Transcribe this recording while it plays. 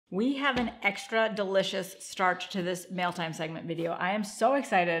We have an extra delicious start to this Mail Time segment video. I am so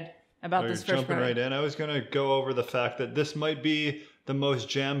excited about this first jumping right in. I was going to go over the fact that this might be the most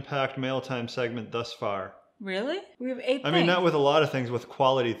jam-packed Mail Time segment thus far. Really? We have 8 things. I mean, not with a lot of things, with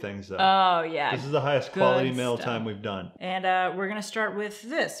quality things, though. Oh, yeah. This is the highest quality Mail Time we've done. And we're going to start with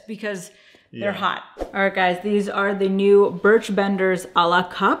this because they're hot. All right, guys. These are the new Birch Benders a la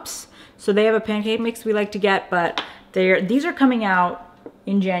cups. So they have a pancake mix we like to get, but these are coming out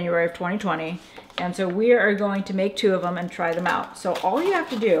in January of 2020. And so we are going to make 2 of them and try them out. So all you have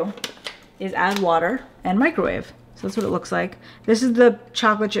to do is add water and microwave. So that's what it looks like. This is the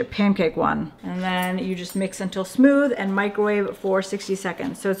chocolate chip pancake one. And then you just mix until smooth and microwave for 60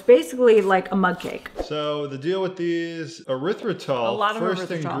 seconds. So it's basically like a mug cake. So the deal with these, erythritol,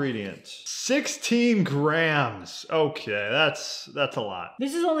 first ingredient. 16 grams. Okay, that's a lot.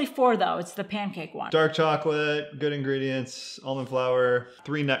 This is only 4 though, it's the pancake one. Dark chocolate, good ingredients, almond flour,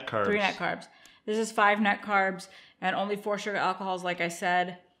 3 net carbs. 3 net carbs. This is 5 net carbs and only 4 sugar alcohols, like I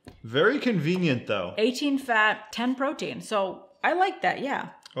said. Very convenient though. 18 fat, 10 protein. So I like that, yeah.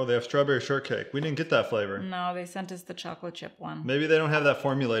 Oh, they have strawberry shortcake. We didn't get that flavor. No, they sent us the chocolate chip one. Maybe they don't have that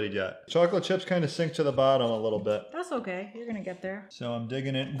formulated yet. Chocolate chips kind of sink to the bottom a little bit. That's okay. You're gonna get there. So I'm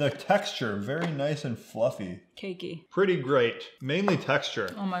digging it. The texture, very nice and fluffy. Cakey. Pretty great. Mainly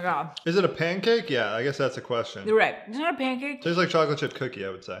texture. Oh my God. Is it a pancake? Yeah, I guess that's a question. You're right. It's not a pancake. Tastes like chocolate chip cookie, I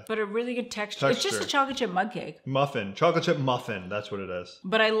would say. But a really good texture. It's just a chocolate chip mug cake. Muffin. Chocolate chip muffin. That's what it is.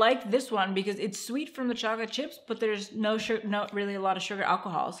 But I like this one because it's sweet from the chocolate chips, but there's no really a lot of sugar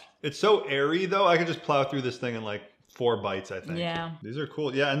alcohols. It's so airy though. I could just plow through this thing in like 4 bites, I think. Yeah. These are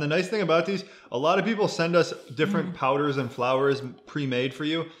cool. Yeah, and the nice thing about these, a lot of people send us different powders and flours pre-made for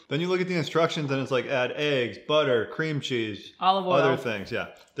you. Then you look at the instructions and it's like add eggs, butter, cream cheese, olive oil, other things. Yeah.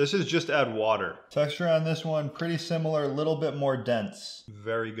 This is just add water. Texture on this one, pretty similar, a little bit more dense.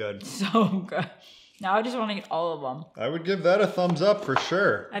 Very good. So good. Now I just want to eat all of them. I would give that a thumbs up for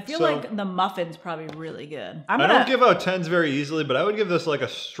sure. I feel like the muffin's probably really good. I don't give out 10s very easily, but I would give this like a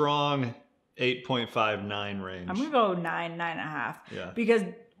strong 8.5, 9 range. I'm gonna go 9, 9.5. Yeah. Because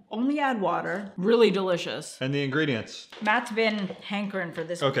only add water. Really delicious. And the ingredients. Matt's been hankering for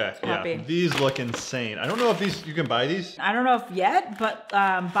this. Okay, puppy. Yeah. These look insane. I don't know if you can buy these. I don't know if yet, but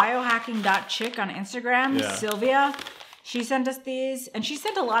biohacking.chick on Instagram, Sylvia, she sent us these, and she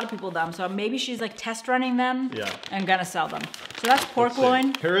sent a lot of people them, so maybe she's like test running them and gonna sell them. So that's pork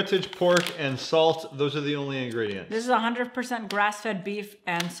loin. Heritage pork and salt, those are the only ingredients. This is 100% grass-fed beef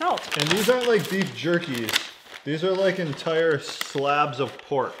and salt. And these aren't like beef jerkies. These are like entire slabs of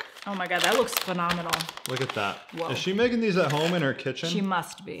pork. Oh my God, that looks phenomenal. Look at that. Whoa. Is she making these at home in her kitchen? She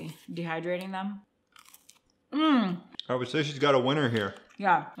must be. Dehydrating them. I would say she's got a winner here.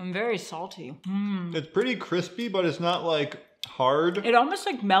 Yeah, and very salty. It's pretty crispy, but it's not like hard. It almost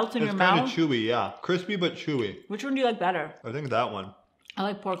like melts in your mouth. It's kind of chewy, yeah. Crispy but chewy. Which one do you like better? I think that one. I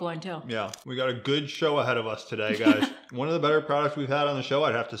like pork loin too. Yeah, we got a good show ahead of us today, guys. One of the better products we've had on the show,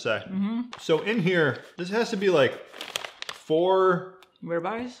 I'd have to say. So in here, this has to be like 4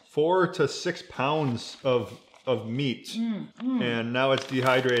 to 6 pounds of meat. And now it's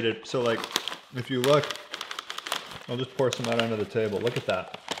dehydrated. So like, if you look, I'll just pour some out onto the table. Look at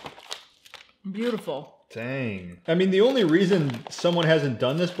that. Beautiful. Dang. I mean, the only reason someone hasn't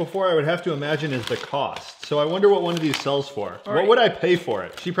done this before, I would have to imagine, is the cost. So I wonder what one of these sells for. What would I pay for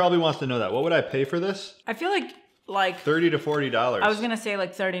it? She probably wants to know that. What would I pay for this? I feel like $30 to $40. I was gonna say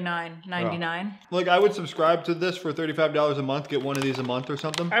like $39.99. Like I would subscribe to this for $35 a month, get one of these a month or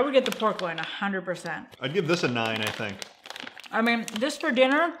something. I would get the pork loin 100%. I'd give this a 9, I think. I mean, this for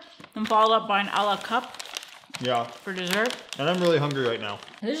dinner and followed up by an a la cup. Yeah. For dessert. And I'm really hungry right now.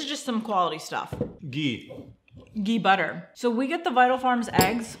 This is just some quality stuff. Ghee. Ghee butter. So we get the Vital Farms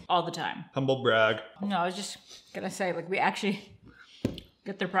eggs all the time. Humble brag. No, I was just gonna say, like, we actually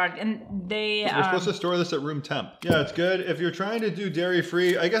get their product, and they we're supposed to store this at room temp. Yeah, it's good. If you're trying to do dairy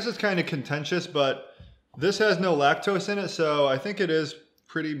free, I guess it's kind of contentious, but this has no lactose in it, so I think it is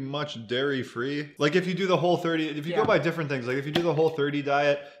pretty much dairy free. Like if you do the Whole30, if you go by different things, like if you do the Whole30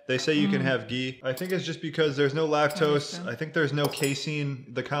 diet, they say you can have ghee. I think it's just because there's no lactose. I think there's no casein,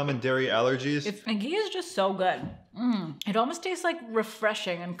 the common dairy allergies. And ghee is just so good. It almost tastes like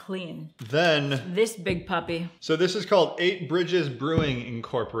refreshing and clean. Then this big puppy. So this is called 8 Bridges Brewing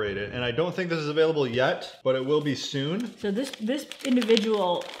Incorporated, and I don't think this is available yet, but it will be soon. So this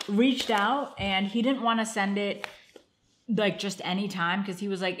individual reached out, and he didn't want to send it like just any time, because he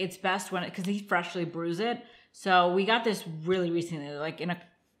was like, it's best when because he freshly brews it. So we got this really recently, like in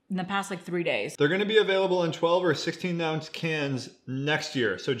in the past like 3 days. They're gonna be available in 12 or 16-ounce cans next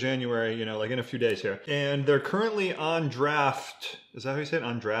year. So January, you know, like in a few days here. And they're currently on draft. Is that how you say it?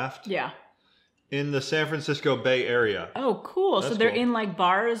 On draft? Yeah. In the San Francisco Bay Area. Oh, cool. That's so they're cool. in like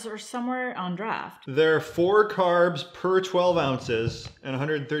bars or somewhere on draft. They're 4 carbs per 12 ounces and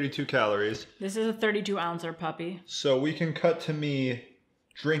 132 calories. This is a 32-ouncer puppy. So we can cut to me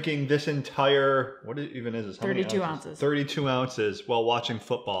drinking this entire, what even is this? How 32 ounces. 32 ounces while watching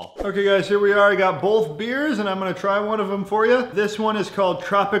football. Okay guys, here we are. I got both beers and I'm gonna try one of them for you. This one is called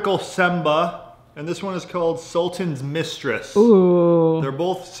Tropical Semba. And this one is called Sultan's Mistress. Ooh. They're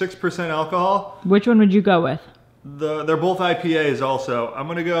both 6% alcohol. Which one would you go with? They're both IPAs also. I'm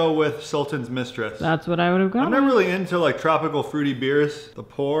gonna go with Sultan's Mistress. That's what I would have gone I'm not really into like tropical fruity beers. The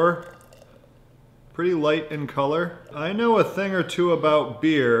pour, pretty light in color. I know a thing or two about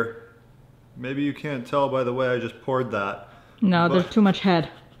beer. Maybe you can't tell by the way I just poured that. No, there's too much head.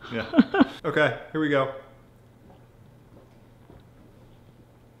 Yeah. Okay, here we go.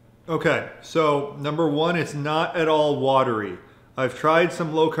 Okay, so number one, it's not at all watery. I've tried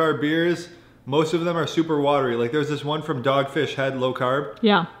some low carb beers. Most of them are super watery. Like there's this one from Dogfish Head Low Carb.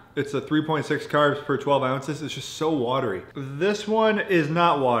 Yeah. It's a 3.6 carbs per 12 ounces. It's just so watery. This one is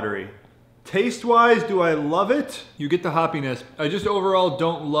not watery. Taste-wise, do I love it? You get the hoppiness. I just overall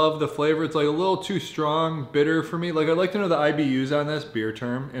don't love the flavor. It's like a little too strong, bitter for me. Like I'd like to know the IBUs on this, beer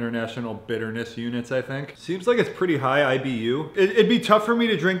term, International Bitterness Units, I think. Seems like it's pretty high IBU. It'd be tough for me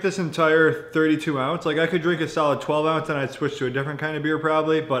to drink this entire 32 ounce. Like I could drink a solid 12 ounce and I'd switch to a different kind of beer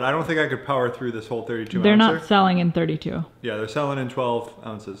probably, but I don't think I could power through this whole 32 ounce. They're not selling in 32. Yeah, they're selling in 12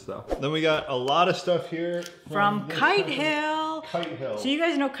 ounces though. Then we got a lot of stuff here. From Kite Hill. Kite Hill. So you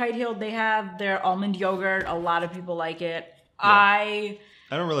guys know Kite Hill, they have their almond yogurt. A lot of people like it. Yeah. I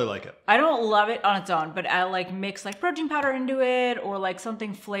don't really like it. I don't love it on its own, but I like mix like protein powder into it or like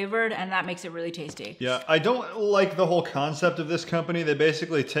something flavored, and that makes it really tasty. Yeah, I don't like the whole concept of this company. They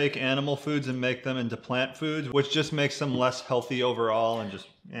basically take animal foods and make them into plant foods, which just makes them less healthy overall and just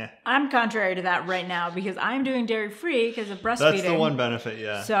I'm contrary to that right now because I'm doing dairy-free because of breastfeeding. That's the one benefit,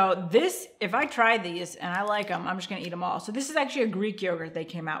 yeah. So this, if I try these and I like them, I'm just gonna eat them all. So this is actually a Greek yogurt they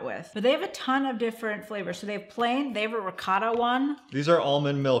came out with. But they have a ton of different flavors. So they have plain, they have a ricotta one. These are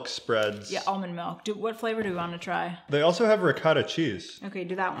almond milk spreads. Yeah, almond milk. What flavor do we want to try? They also have ricotta cheese. Okay,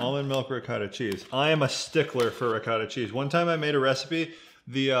 do that one. Almond milk ricotta cheese. I am a stickler for ricotta cheese. One time I made a recipe,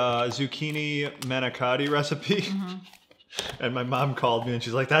 the zucchini manicotti recipe. Mm-hmm. And my mom called me and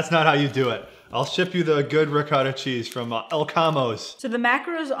she's like, that's not how you do it. I'll ship you the good ricotta cheese from El Camo's. So the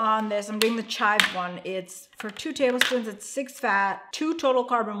macros on this, I'm doing the chives one. It's for 2 tablespoons, it's 6 fat, 2 total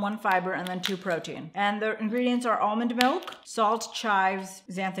carb and 1 fiber, and then 2 protein. And the ingredients are almond milk, salt, chives,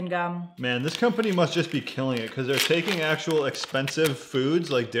 xanthan gum. Man, this company must just be killing it because they're taking actual expensive foods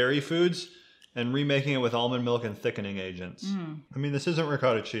like dairy foods and remaking it with almond milk and thickening agents. I mean, this isn't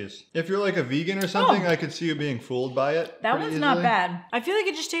ricotta cheese. If you're like a vegan or something, I could see you being fooled by it. That one's not bad. I feel like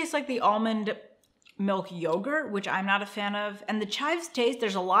it just tastes like the almond milk yogurt, which I'm not a fan of. And the chives taste,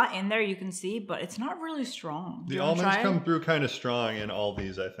 there's a lot in there you can see, but it's not really strong. The almonds come through kind of strong in all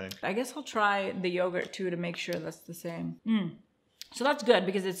these, I think. I guess I'll try the yogurt too to make sure that's the same. So that's good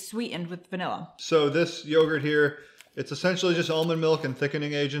because it's sweetened with vanilla. So this yogurt here, it's essentially just almond milk and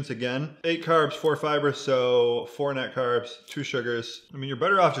thickening agents again. 8 carbs, 4 fibers, so 4 net carbs, 2 sugars. I mean, you're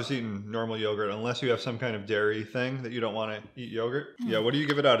better off just eating normal yogurt unless you have some kind of dairy thing that you don't want to eat yogurt. Yeah, what do you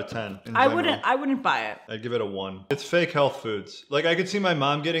give it out of 10? I wouldn't buy it. I'd give it a 1. It's fake health foods. Like I could see my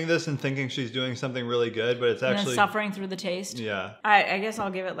mom getting this and thinking she's doing something really good, but it's actually suffering through the taste. Yeah. I guess I'll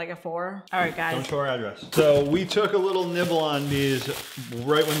give it like a 4. All right, guys. Don't show our address. So we took a little nibble on these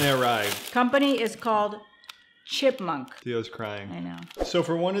right when they arrived. Company is called Chipmunk. Theo's crying. I know. So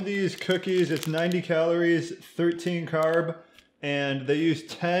for one of these cookies, it's 90 calories, 13 carb, and they use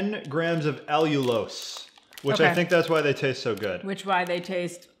 10 grams of allulose, which I think that's why they taste so good. Which why they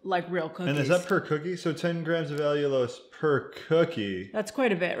taste like real cookies. And is that per cookie? So 10 grams of allulose per cookie. That's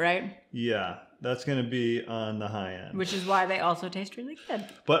quite a bit, right? Yeah, that's going to be on the high end. Which is why they also taste really good.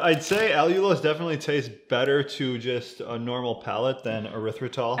 But I'd say allulose definitely tastes better to just a normal palate than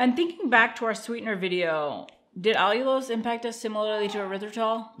erythritol. And thinking back to our sweetener video, did allulose impact us similarly to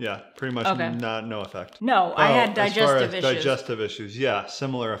erythritol? Yeah, pretty much no effect. No, I had digestive issues. Digestive issues, yeah,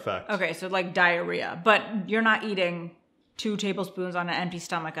 similar effect. Okay, so like diarrhea, but you're not eating 2 tablespoons on an empty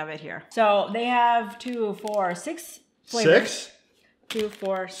stomach of it here. So they have 2, 4, 6 flavors. 6? 2,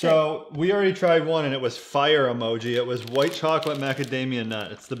 4, 6. So we already tried one and it was fire emoji. It was white chocolate macadamia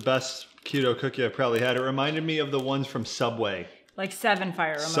nut. It's the best keto cookie I've probably had. It reminded me of the ones from Subway. Like 7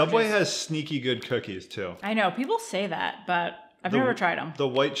 fire emojis. Subway has sneaky good cookies too. I know, people say that, but I've never tried them. The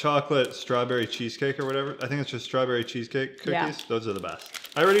white chocolate strawberry cheesecake or whatever. I think it's just strawberry cheesecake cookies. Yeah. Those are the best.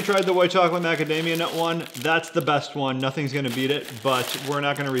 I already tried the white chocolate macadamia nut one. That's the best one. Nothing's gonna beat it, but we're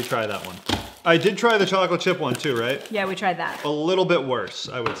not gonna retry that one. I did try the chocolate chip one too, right? Yeah, we tried that. A little bit worse,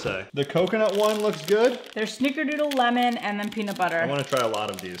 I would say. The coconut one looks good. There's snickerdoodle lemon and then peanut butter. I wanna try a lot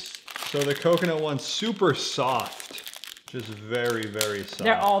of these. So the coconut one's super soft. Just very, very soft.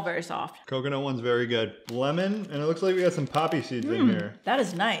 They're all very soft. Coconut one's very good. Lemon, and it looks like we got some poppy seeds in here. That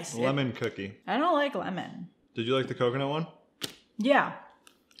is nice. Lemon cookie. I don't like lemon. Did you like the coconut one? Yeah.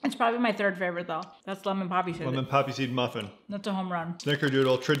 It's probably my third favorite though. That's lemon poppy seed. Lemon poppy seed muffin. That's a home run.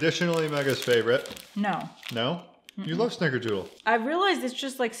 Snickerdoodle, traditionally Mega's favorite. No. No? You love Snickerdoodle. I realized it's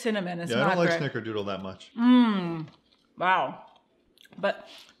just like cinnamon. It's Yeah, not I don't like great. Snickerdoodle that much. Wow. But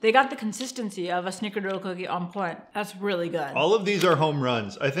they got the consistency of a snickerdoodle cookie on point. That's really good. All of these are home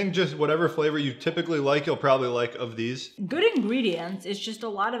runs. I think just whatever flavor you typically like, you'll probably like of these. Good ingredients. It's just a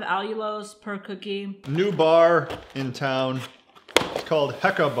lot of allulose per cookie. New bar in town. It's called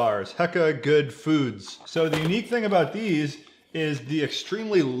Hecka Bars. Hecka Good Foods. So the unique thing about these is the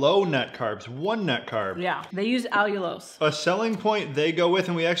extremely low net carbs, 1 net carb. Yeah, they use allulose. A selling point they go with,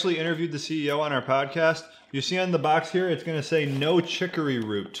 and we actually interviewed the CEO on our podcast. You see on the box here, it's gonna say no chicory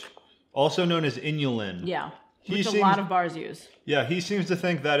root, also known as inulin. Yeah, which a lot of bars use. Yeah, he seems to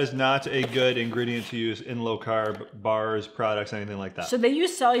think that is not a good ingredient to use in low carb bars, products, anything like that. So they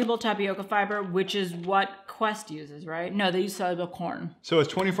use soluble tapioca fiber, which is what Quest uses, right? No, they use soluble corn. So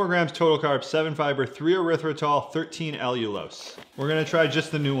it's 24 grams total carbs, 7 fiber, 3 erythritol, 13 allulose. We're gonna try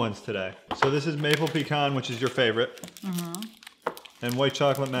just the new ones today. So this is maple pecan, which is your favorite. And white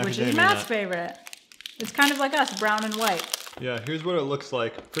chocolate macadamia Which is Matt's favorite. It's kind of like us, brown and white. Yeah, here's what it looks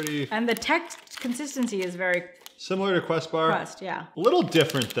like. Pretty... And the text consistency is very... Similar to Quest Bar. Quest, yeah. A little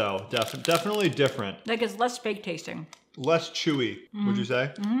different though, definitely different. Like it's less fake tasting. Less chewy, would you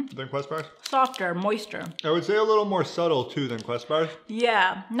say, than Quest Bars? Softer, moister. I would say a little more subtle too than Quest Bars.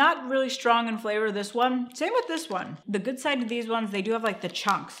 Yeah, not really strong in flavor, this one. Same with this one. The good side of these ones, they do have like the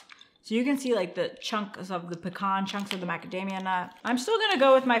chunks. So you can see like the chunks of the pecan, chunks of the macadamia nut. I'm still gonna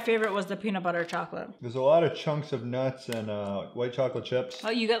go with my favorite was the peanut butter chocolate. There's a lot of chunks of nuts and white chocolate chips. Oh,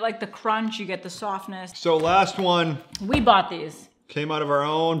 you get like the crunch, you get the softness. So last one We bought these. came out of our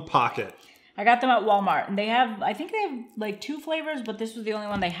own pocket. I got them at Walmart and they have, I think they have like 2 flavors, but this was the only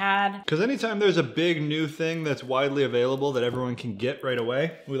one they had. Because anytime there's a big new thing that's widely available that everyone can get right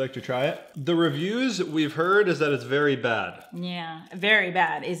away, we like to try it. The reviews we've heard is that it's very bad. Yeah, very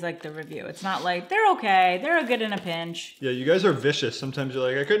bad is like the review. It's not like, they're okay, they're good in a pinch. Yeah, you guys are vicious. Sometimes you're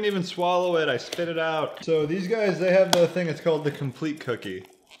like, I couldn't even swallow it, I spit it out. So these guys, they have the thing, it's called the complete cookie.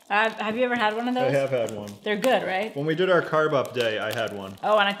 Have you ever had one of those? I have had one. They're good, right? When we did our carb up day, I had one.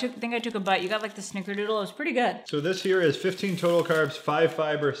 Oh, and I think I took a bite. You got like the snickerdoodle. It was pretty good. So this here is 15 total carbs, 5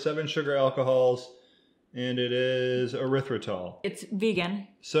 fiber, 7 sugar alcohols, and it is erythritol. It's vegan.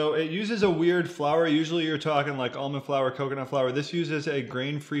 So it uses a weird flour. Usually you're talking like almond flour, coconut flour. This uses a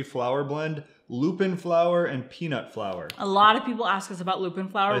grain-free flour blend, lupin flour, and peanut flour. A lot of people ask us about lupin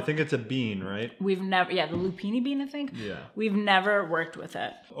flour. I think it's a bean, right? We've never, yeah, the lupini bean, I think. Yeah. We've never worked with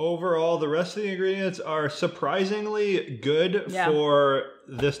it. Overall, the rest of the ingredients are surprisingly good for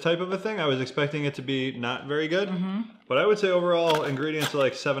this type of a thing. I was expecting it to be not very good, but I would say overall ingredients are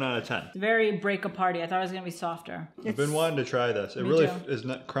like 7 out of 10. It's very break a party. I thought it was gonna be softer. I've been wanting to try this. It really is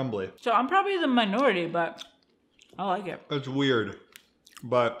not crumbly. So I'm probably the minority, but I like it. It's weird,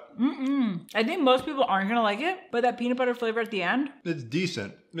 but I think most people aren't gonna like it, but that peanut butter flavor at the end. it's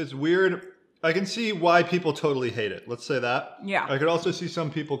decent. It's weird. I can see why people totally hate it. Let's say that. Yeah. I could also see some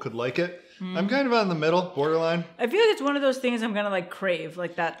people could like it. I'm kind of on the middle, borderline. I feel like it's one of those things I'm gonna like crave,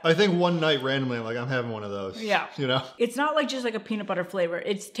 like that. I think one night randomly, I'm like, I'm having one of those. Yeah. You know? It's not like just like a peanut butter flavor.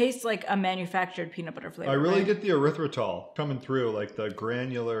 It tastes like a manufactured peanut butter flavor. I really right? get the erythritol coming through, like the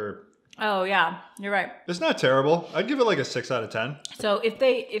granular. Oh yeah, you're right. It's not terrible. I'd give it like a 6 out of 10. So if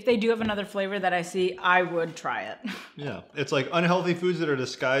they do have another flavor that I see, I would try it. Yeah. It's like unhealthy foods that are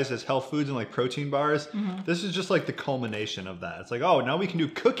disguised as health foods and like protein bars. This is just like the culmination of that. It's like, oh, now we can do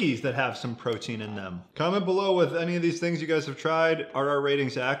cookies that have some protein in them. Comment below with any of these things you guys have tried. Are our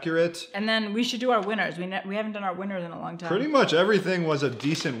ratings accurate? And then we should do our winners. We haven't done our winners in a long time. Pretty much everything was a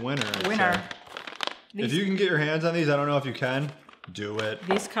decent winner. I'd Winner. say. If you can get your hands on these, I don't know if you can. Do it.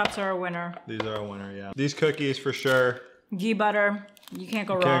 These cups are a winner. These are a winner, yeah. These cookies for sure. Ghee butter. You can't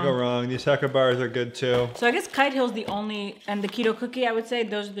go wrong. Can't go wrong. These Hecka bars are good too. So I guess Kite Hill's the only, and the keto cookie, I would say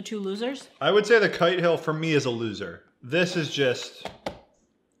those are the 2 losers. I would say the Kite Hill for me is a loser. This is just...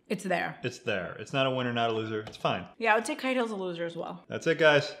 It's there. It's there. It's not a winner, not a loser. It's fine. Yeah, I would say Kite Hill's a loser as well. That's it,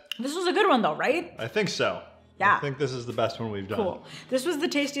 guys. This was a good one though, right? I think so. Yeah. I think this is the best one we've done. Cool. This was the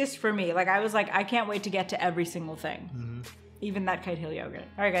tastiest for me. Like, I was like, I can't wait to get to every single thing. Even that kite heel yogurt.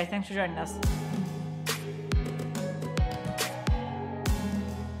 All right, guys, thanks for joining us.